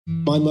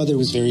My mother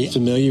was very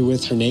familiar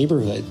with her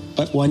neighborhood,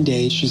 but one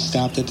day she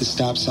stopped at the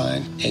stop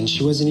sign and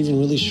she wasn't even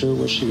really sure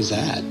where she was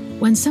at.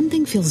 When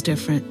something feels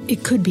different,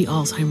 it could be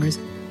Alzheimer's.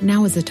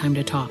 Now is the time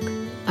to talk.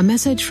 A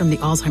message from the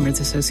Alzheimer's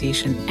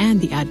Association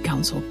and the Ad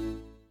Council.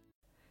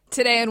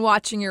 Today on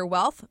Watching Your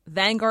Wealth,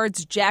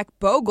 Vanguard's Jack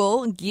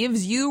Bogle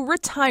gives you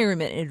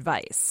retirement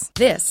advice.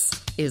 This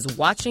is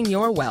Watching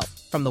Your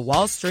Wealth from the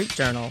Wall Street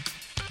Journal.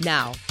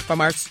 Now,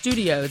 from our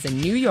studios in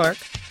New York,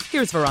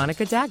 here's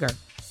Veronica Dagger.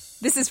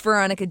 This is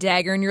Veronica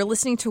Dagger, and you're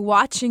listening to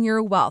Watching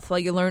Your Wealth, while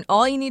you learn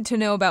all you need to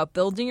know about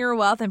building your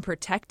wealth and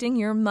protecting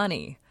your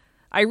money.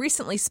 I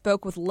recently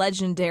spoke with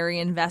legendary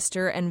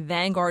investor and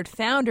Vanguard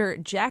founder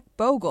Jack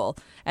Bogle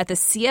at the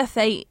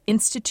CFA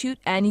Institute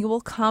Annual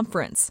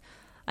Conference.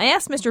 I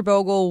asked Mr.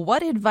 Bogle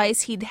what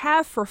advice he'd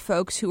have for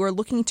folks who are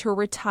looking to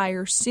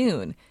retire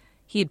soon.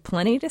 He had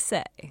plenty to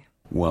say.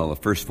 Well, the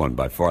first one,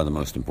 by far the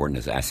most important,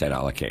 is asset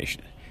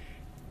allocation.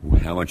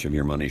 How much of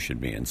your money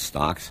should be in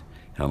stocks?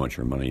 How much of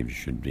your money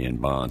should be in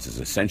bonds is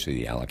essentially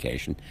the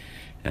allocation.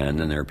 And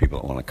then there are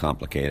people that want to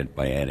complicate it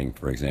by adding,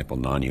 for example,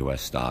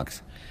 non-U.S.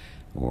 stocks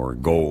or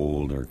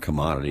gold or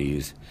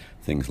commodities,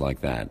 things like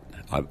that.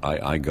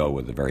 I go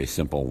with a very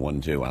simple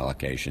 1-2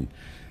 allocation.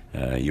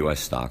 U.S.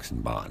 stocks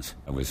and bonds.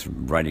 I was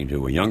writing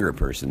to a younger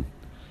person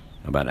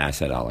about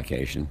asset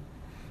allocation,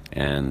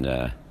 and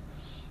I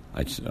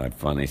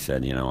finally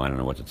said, I don't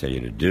know what to tell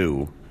you to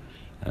do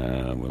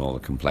with all the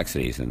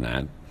complexities in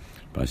that,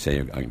 but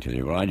I can tell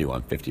you what I do.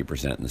 I'm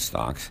 50% in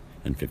stocks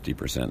and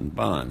 50% in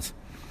bonds.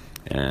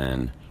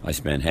 And I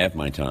spend half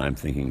my time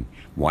thinking,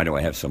 why do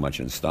I have so much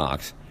in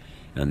stocks?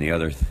 And the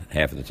other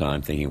half of the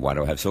time thinking, why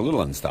do I have so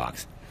little in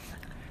stocks?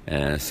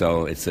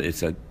 So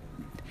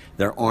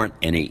there aren't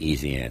any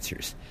easy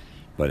answers,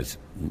 but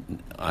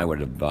I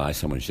would advise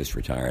someone who's just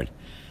retired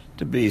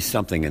to be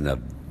something in the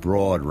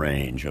broad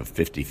range of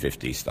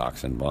 50-50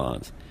 stocks and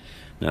bonds.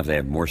 Now, if they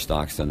have more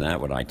stocks than that,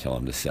 would I tell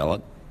them to sell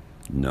it?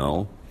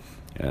 No,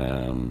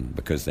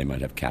 because they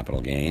might have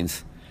capital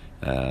gains,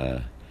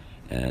 and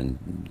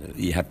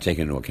you have to take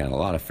into account a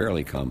lot of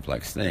fairly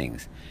complex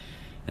things.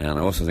 And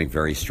I also think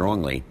very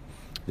strongly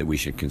that we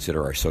should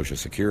consider our Social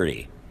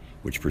Security,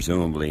 which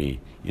presumably,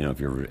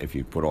 if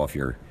you put off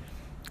you're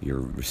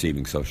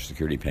receiving Social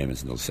Security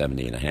payments until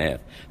 70 and a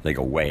half. They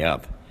go way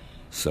up.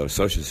 So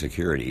Social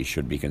Security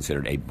should be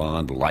considered a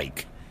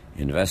bond-like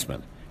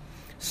investment.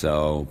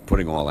 So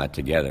putting all that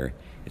together,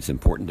 it's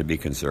important to be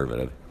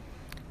conservative,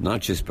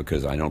 not just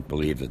because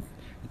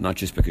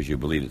you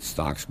believe that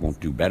stocks won't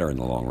do better in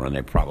the long run.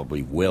 They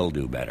probably will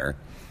do better,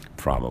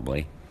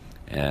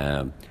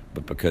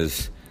 but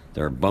because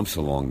there are bumps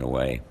along the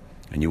way,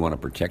 and you want to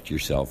protect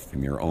yourself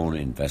from your own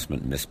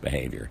investment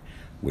misbehavior,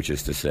 which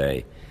is to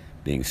say,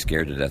 being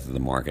scared to death of the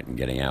market and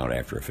getting out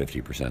after a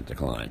 50%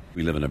 decline.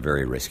 We live in a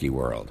very risky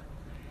world,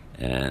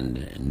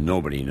 and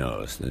nobody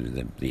knows.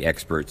 The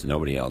experts,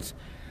 nobody else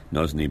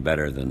knows any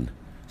better than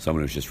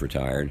someone who's just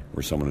retired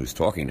or someone who's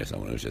talking to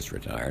someone who's just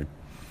retired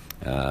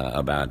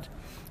about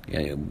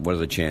what are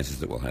the chances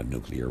that we'll have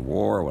nuclear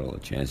war, what are the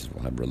chances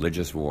we'll have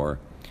religious war,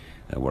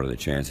 what are the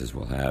chances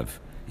we'll have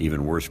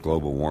even worse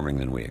global warming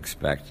than we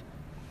expect,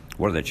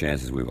 what are the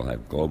chances we will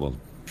have global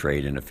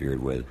trade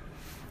interfered with,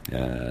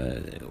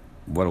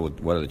 what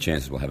are the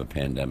chances we'll have a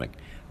pandemic?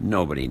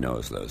 Nobody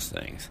knows those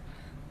things.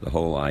 The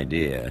whole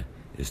idea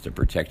is to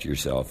protect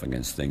yourself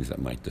against things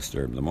that might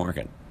disturb the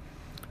market.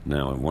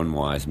 Now, one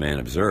wise man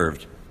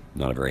observed,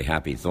 not a very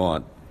happy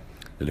thought,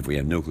 that if we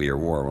have nuclear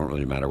war, it won't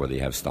really matter whether you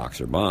have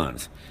stocks or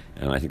bonds.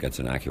 And I think that's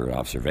an accurate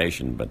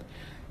observation, but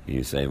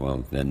you say,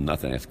 well, then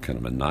nothing. It's kind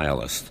of a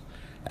nihilist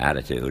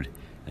attitude,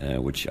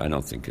 which I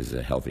don't think is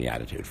a healthy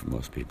attitude for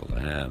most people to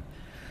have.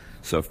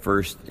 So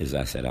first is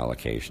asset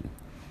allocation.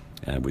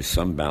 With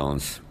some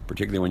balance,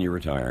 particularly when you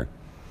retire,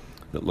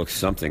 that looks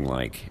something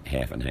like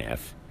half and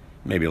half,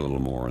 maybe a little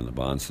more on the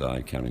bond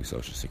side, counting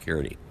Social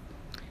Security.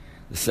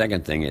 The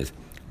second thing is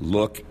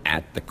look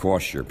at the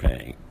cost you're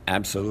paying,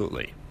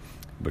 absolutely,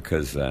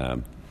 because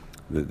the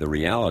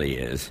reality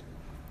is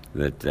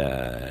that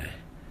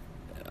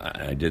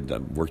I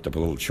worked up a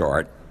little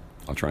chart.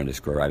 I'll try and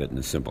describe it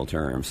in simple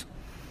terms.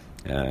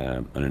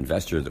 An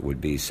investor that would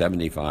be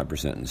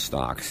 75% in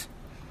stocks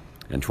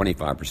and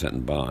 25%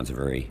 in bonds, a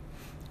very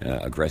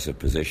aggressive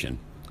position,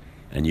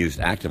 and used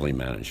actively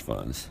managed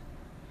funds,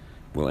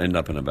 will end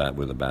up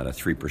with about a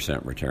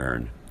 3%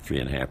 return,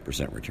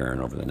 3.5% return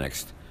over the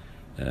next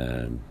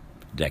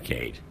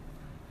decade,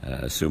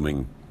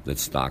 assuming that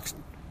stocks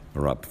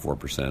are up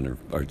 4%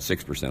 or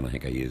 6%, I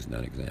think I used in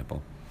that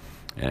example,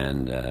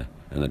 and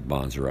that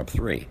bonds are up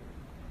 3%.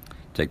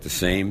 Take the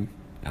same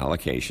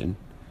allocation,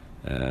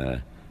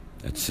 at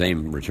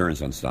same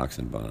returns on stocks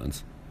and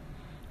bonds,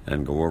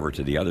 and go over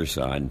to the other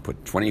side and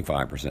put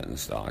 25% in the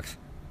stocks,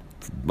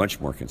 much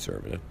more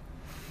conservative,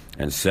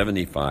 and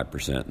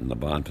 75% in the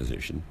bond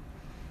position,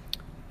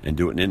 and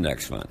do it in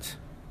index funds.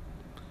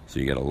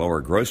 So you get a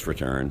lower gross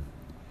return,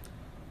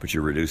 but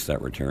you reduce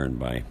that return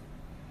by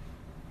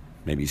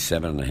maybe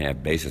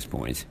 7.5 basis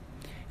points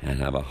and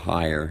have a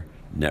higher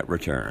net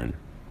return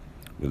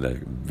with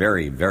a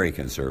very, very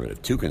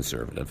conservative, too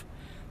conservative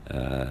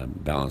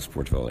balanced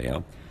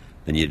portfolio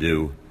than you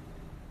do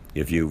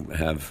if you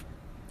have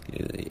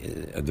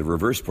the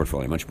reverse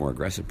portfolio, much more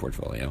aggressive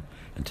portfolio,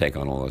 and take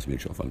on all those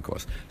mutual fund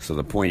costs. So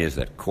the point is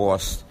that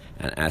cost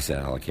and asset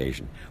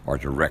allocation are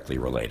directly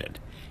related.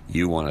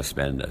 You want to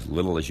spend as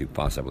little as you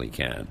possibly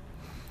can.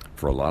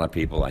 For a lot of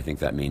people, I think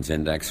that means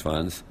index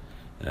funds.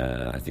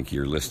 I think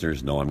your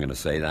listeners know I'm going to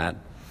say that,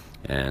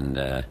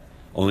 and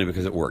only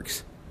because it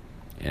works.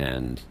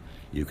 And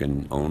you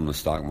can own the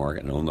stock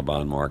market and own the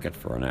bond market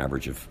for an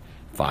average of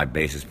 5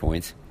 basis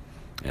points,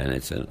 and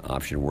it's an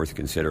option worth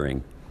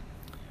considering.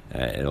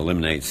 It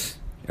eliminates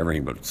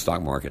everything but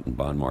stock market and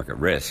bond market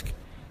risk,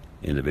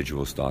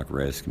 individual stock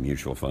risk,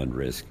 mutual fund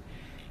risk,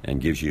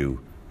 and gives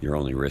you your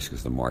only risk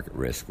is the market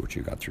risk, which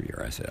you got through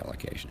your asset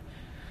allocation.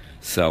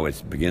 So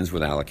it begins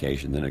with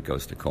allocation, then it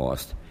goes to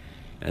cost,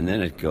 and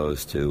then it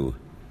goes to,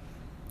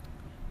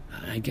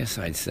 I guess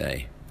I'd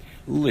say,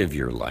 live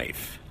your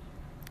life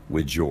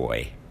with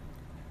joy.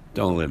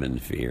 Don't live in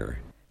fear.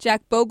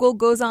 Jack Bogle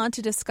goes on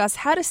to discuss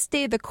how to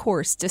stay the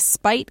course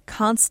despite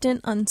constant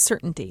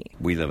uncertainty.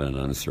 We live in an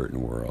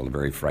uncertain world, a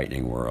very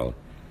frightening world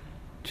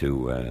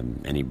to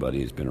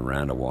anybody who's been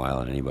around a while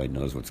and anybody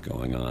knows what's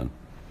going on.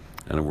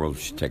 And the world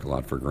should take a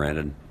lot for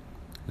granted.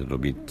 It'll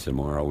be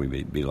tomorrow,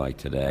 we be like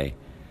today.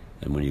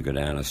 And when you go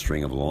down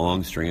a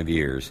long string of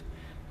years,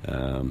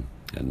 and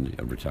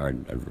a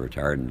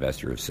retired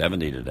investor of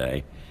 70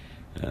 today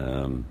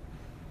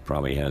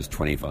probably has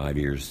 25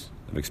 years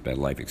of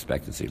life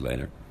expectancy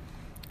later.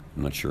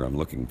 I'm not sure I'm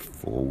looking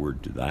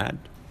forward to that,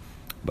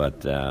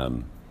 but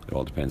it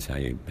all depends how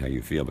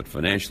you feel. But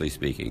financially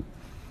speaking,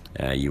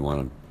 you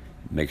want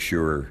to make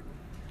sure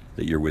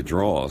that your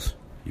withdrawals,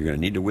 you're going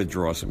to need to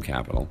withdraw some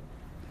capital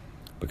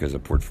because a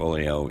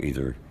portfolio,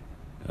 either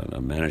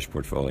a managed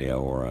portfolio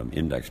or an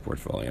index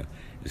portfolio,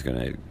 is going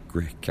to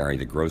carry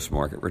the gross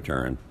market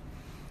return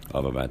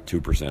of about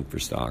 2% for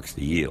stocks,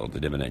 the yield, the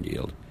dividend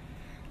yield,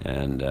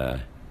 and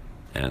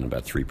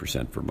about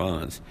 3% for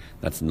bonds.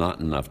 That's not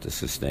enough to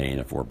sustain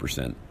a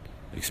 4%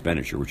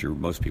 expenditure, which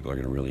most people are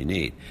going to really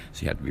need.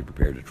 So you have to be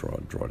prepared to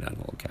draw down a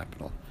little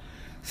capital.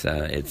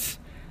 So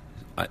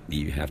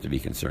you have to be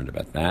concerned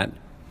about that.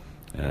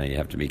 You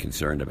have to be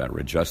concerned about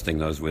adjusting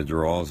those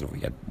withdrawals if we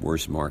get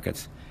worse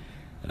markets.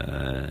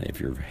 If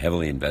you're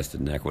heavily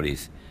invested in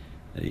equities,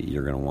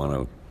 you're going to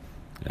want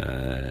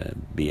to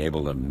be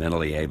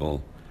mentally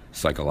able,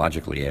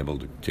 psychologically able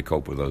to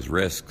cope with those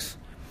risks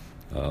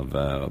of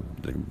the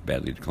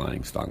badly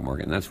declining stock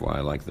market. And that's why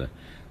I like the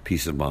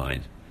peace of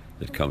mind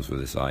that comes with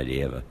this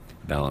idea of a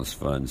balanced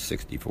fund,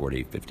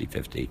 60-40,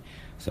 50-50,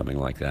 something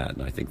like that.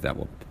 And I think that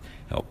will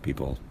help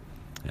people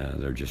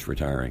that are just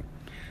retiring.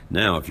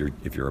 Now, if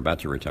you're about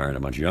to retire at a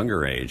much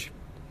younger age,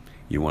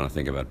 you want to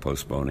think about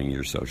postponing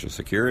your Social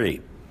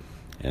Security.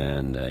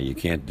 And you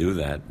can't do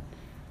that.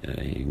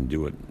 You can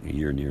do it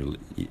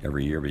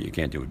every year, but you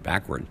can't do it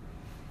backward.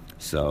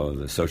 So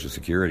the Social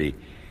Security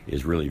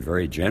is really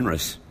very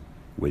generous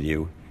with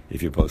you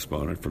if you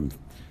postpone it from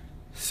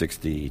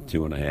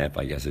 62.5,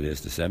 I guess it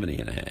is, to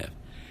 70.5.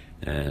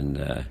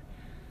 And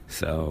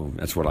so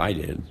that's what I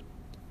did.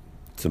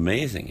 It's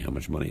amazing how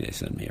much money they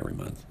send me every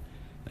month.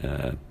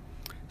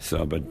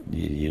 But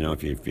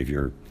if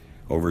you're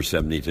over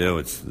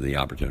 72, the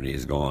opportunity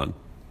is gone.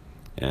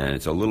 And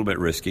it's a little bit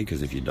risky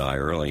because if you die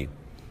early,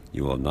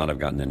 you will not have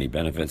gotten any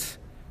benefits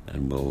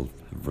and will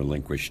have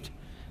relinquished.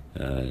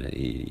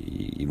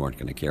 You aren't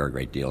going to care a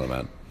great deal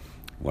about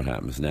what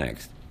happens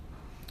next.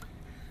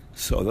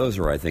 So those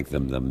are, I think, the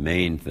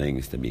main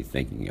things to be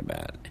thinking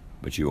about.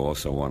 But you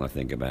also want to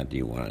think about, do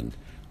you want to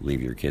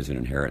leave your kids an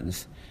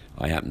inheritance?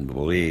 I happen to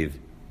believe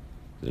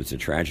that it's a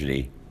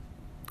tragedy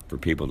for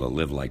people to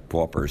live like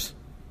paupers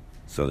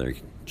so their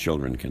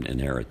children can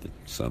inherit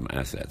some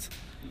assets.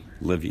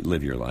 Live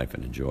your life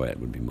and enjoy it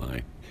would be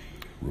my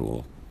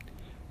rule.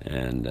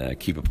 And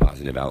keep a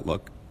positive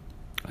outlook.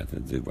 I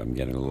think I'm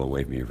getting a little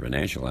away from your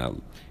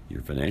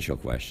financial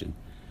question.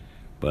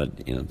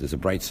 But, there's a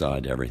bright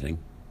side to everything.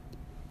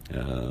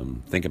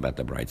 Think about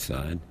the bright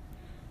side.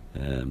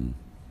 And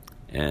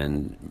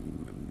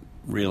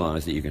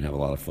realize that you can have a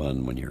lot of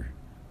fun when you're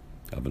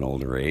of an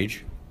older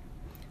age.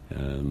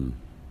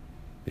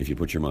 If you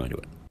put your mind to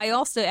it. I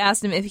also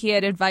asked him if he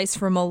had advice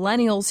for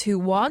millennials who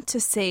want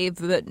to save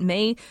but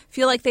may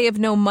feel like they have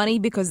no money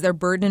because they're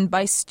burdened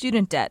by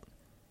student debt.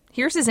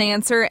 Here's his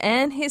answer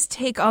and his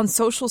take on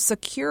Social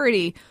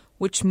Security,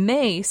 which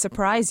may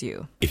surprise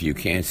you. If you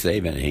can't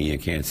save anything, you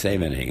can't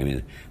save anything. I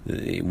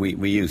mean,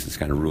 we use this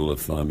kind of rule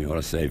of thumb. You ought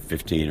to save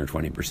 15 or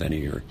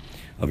 20%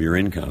 of your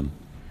income.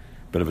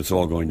 But if it's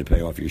all going to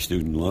pay off your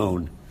student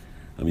loan,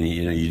 I mean,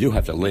 you do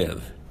have to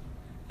live.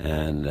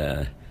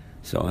 And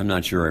so I'm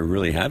not sure I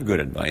really have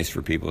good advice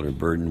for people that are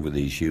burdened with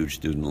these huge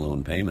student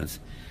loan payments,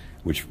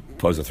 which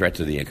pose a threat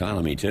to the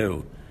economy,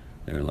 too.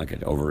 They're like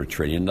at over $1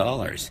 trillion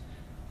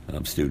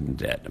of student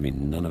debt. I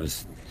mean, none of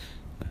us...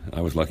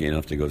 I was lucky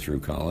enough to go through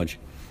college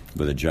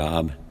with a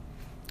job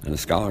and a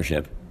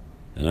scholarship,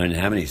 and I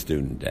didn't have any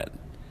student debt.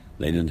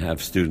 They didn't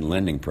have student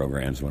lending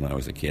programs when I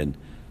was a kid,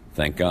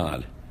 thank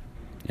God.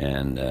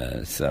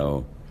 And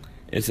so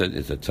It's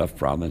a tough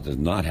problem. It does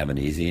not have an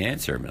easy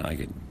answer. I mean, I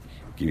could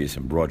give you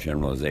some broad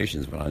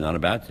generalizations, but I'm not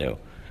about to.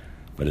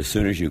 But as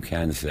soon as you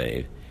can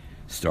save,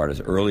 start as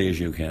early as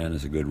you can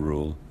is a good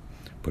rule.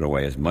 Put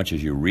away as much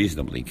as you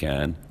reasonably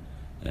can,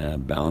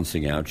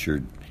 balancing out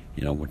your,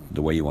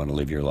 the way you want to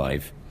live your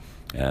life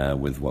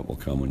with what will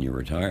come when you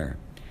retire.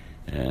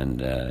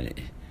 And I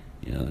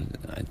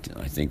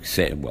think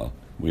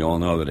we all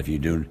know that if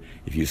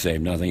you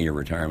save nothing, your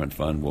retirement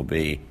fund will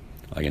be,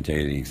 I can tell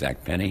you the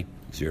exact penny,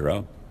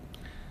 zero.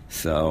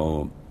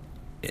 So,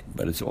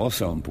 but it's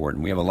also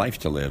important. We have a life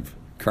to live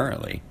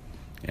currently,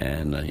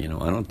 and I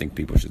don't think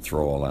people should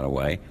throw all that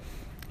away.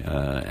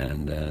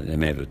 And they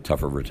may have a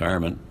tougher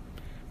retirement,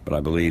 but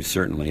I believe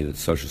certainly that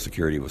Social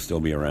Security will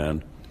still be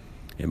around.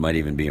 It might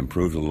even be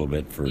improved a little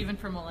bit even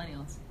for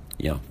millennials.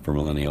 Yeah, for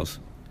millennials,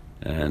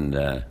 and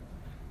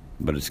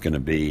but it's going to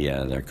be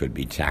there could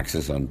be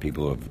taxes on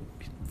people who have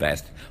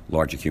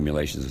large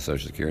accumulations of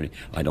Social Security.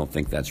 I don't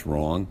think that's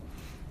wrong.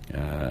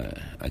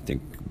 I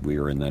think we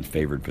are in that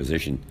favored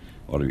position.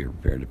 Ought to be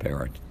prepared to pay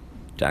our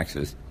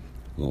taxes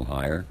a little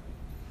higher,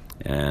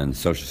 and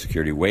Social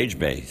Security wage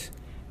base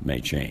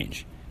may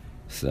change.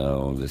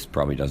 So this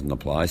probably doesn't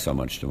apply so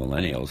much to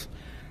millennials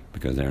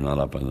because they're not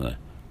up on the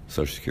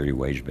Social Security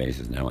wage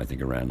basis now. I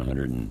think around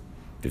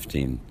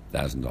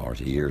 $115,000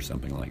 a year, or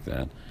something like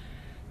that.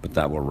 But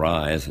that will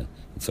rise, and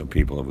so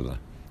people with a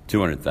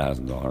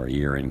 $200,000 a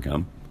year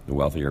income, the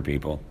wealthier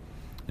people,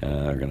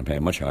 are going to pay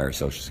a much higher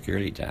Social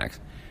Security tax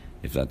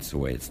if that's the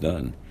way it's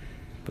done.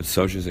 But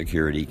Social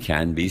Security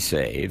can be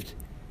saved.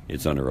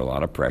 It's under a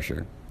lot of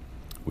pressure.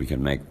 We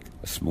can make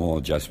a small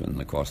adjustment in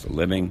the cost of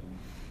living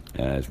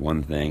as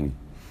one thing.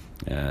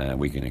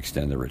 We can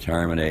extend the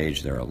retirement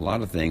age. There are a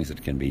lot of things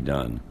that can be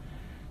done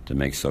to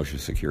make Social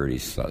Security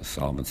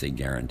solvency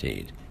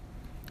guaranteed.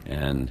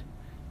 And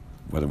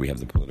whether we have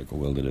the political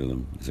will to do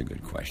them is a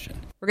good question.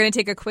 We're going to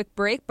take a quick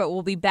break, but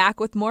we'll be back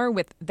with more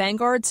with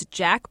Vanguard's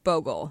Jack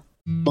Bogle.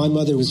 My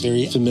mother was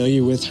very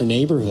familiar with her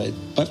neighborhood,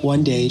 but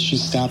one day she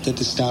stopped at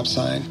the stop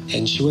sign,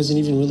 and she wasn't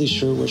even really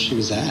sure where she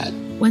was at.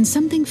 When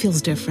something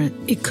feels different,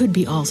 it could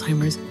be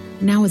Alzheimer's.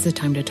 Now is the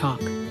time to talk.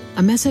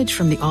 A message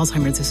from the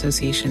Alzheimer's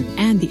Association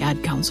and the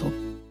Ad Council.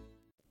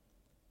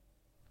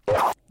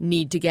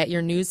 Need to get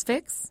your news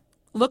fix?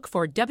 Look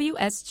for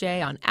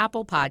WSJ on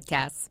Apple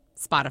Podcasts,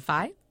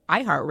 Spotify,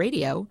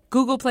 iHeartRadio,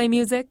 Google Play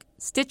Music,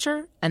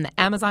 Stitcher, and the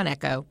Amazon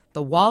Echo.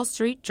 The Wall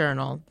Street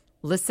Journal.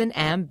 Listen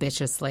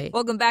ambitiously.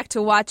 Welcome back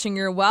to Watching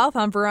Your Wealth.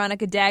 I'm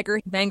Veronica Dagger.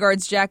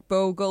 Vanguard's Jack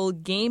Bogle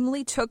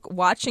gamely took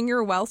Watching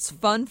Your Wealth's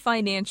fun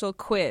financial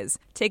quiz.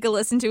 Take a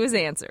listen to his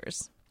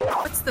answers.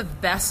 What's the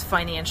best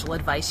financial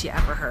advice you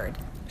ever heard?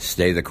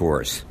 Stay the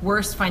course.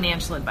 Worst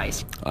financial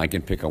advice? I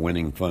can pick a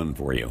winning fund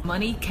for you.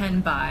 Money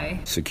can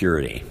buy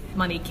security.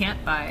 Money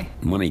can't buy.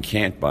 Money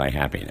can't buy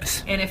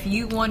happiness. And if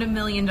you won $1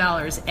 million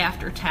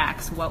after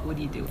tax, what would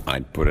you do?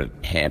 I'd put it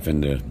half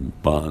into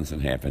bonds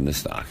and half into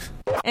stocks.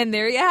 And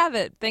there you have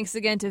it. Thanks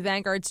again to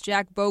Vanguard's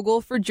Jack Bogle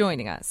for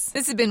joining us.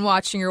 This has been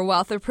Watching Your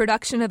Wealth, a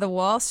production of the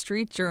Wall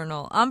Street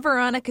Journal. I'm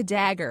Veronica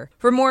Dagger.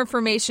 For more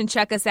information,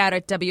 check us out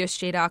at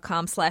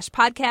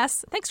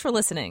WSJ.com/podcasts. Thanks for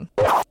listening.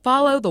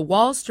 Follow the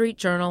Wall Street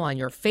Journal on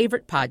your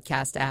favorite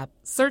podcast app.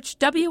 Search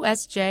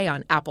WSJ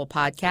on Apple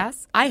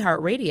Podcasts,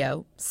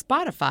 iHeartRadio,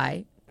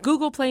 Spotify,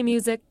 Google Play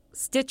Music,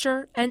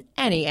 Stitcher, and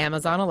any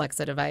Amazon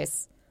Alexa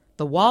device.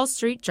 The Wall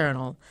Street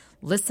Journal.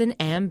 Listen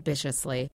ambitiously.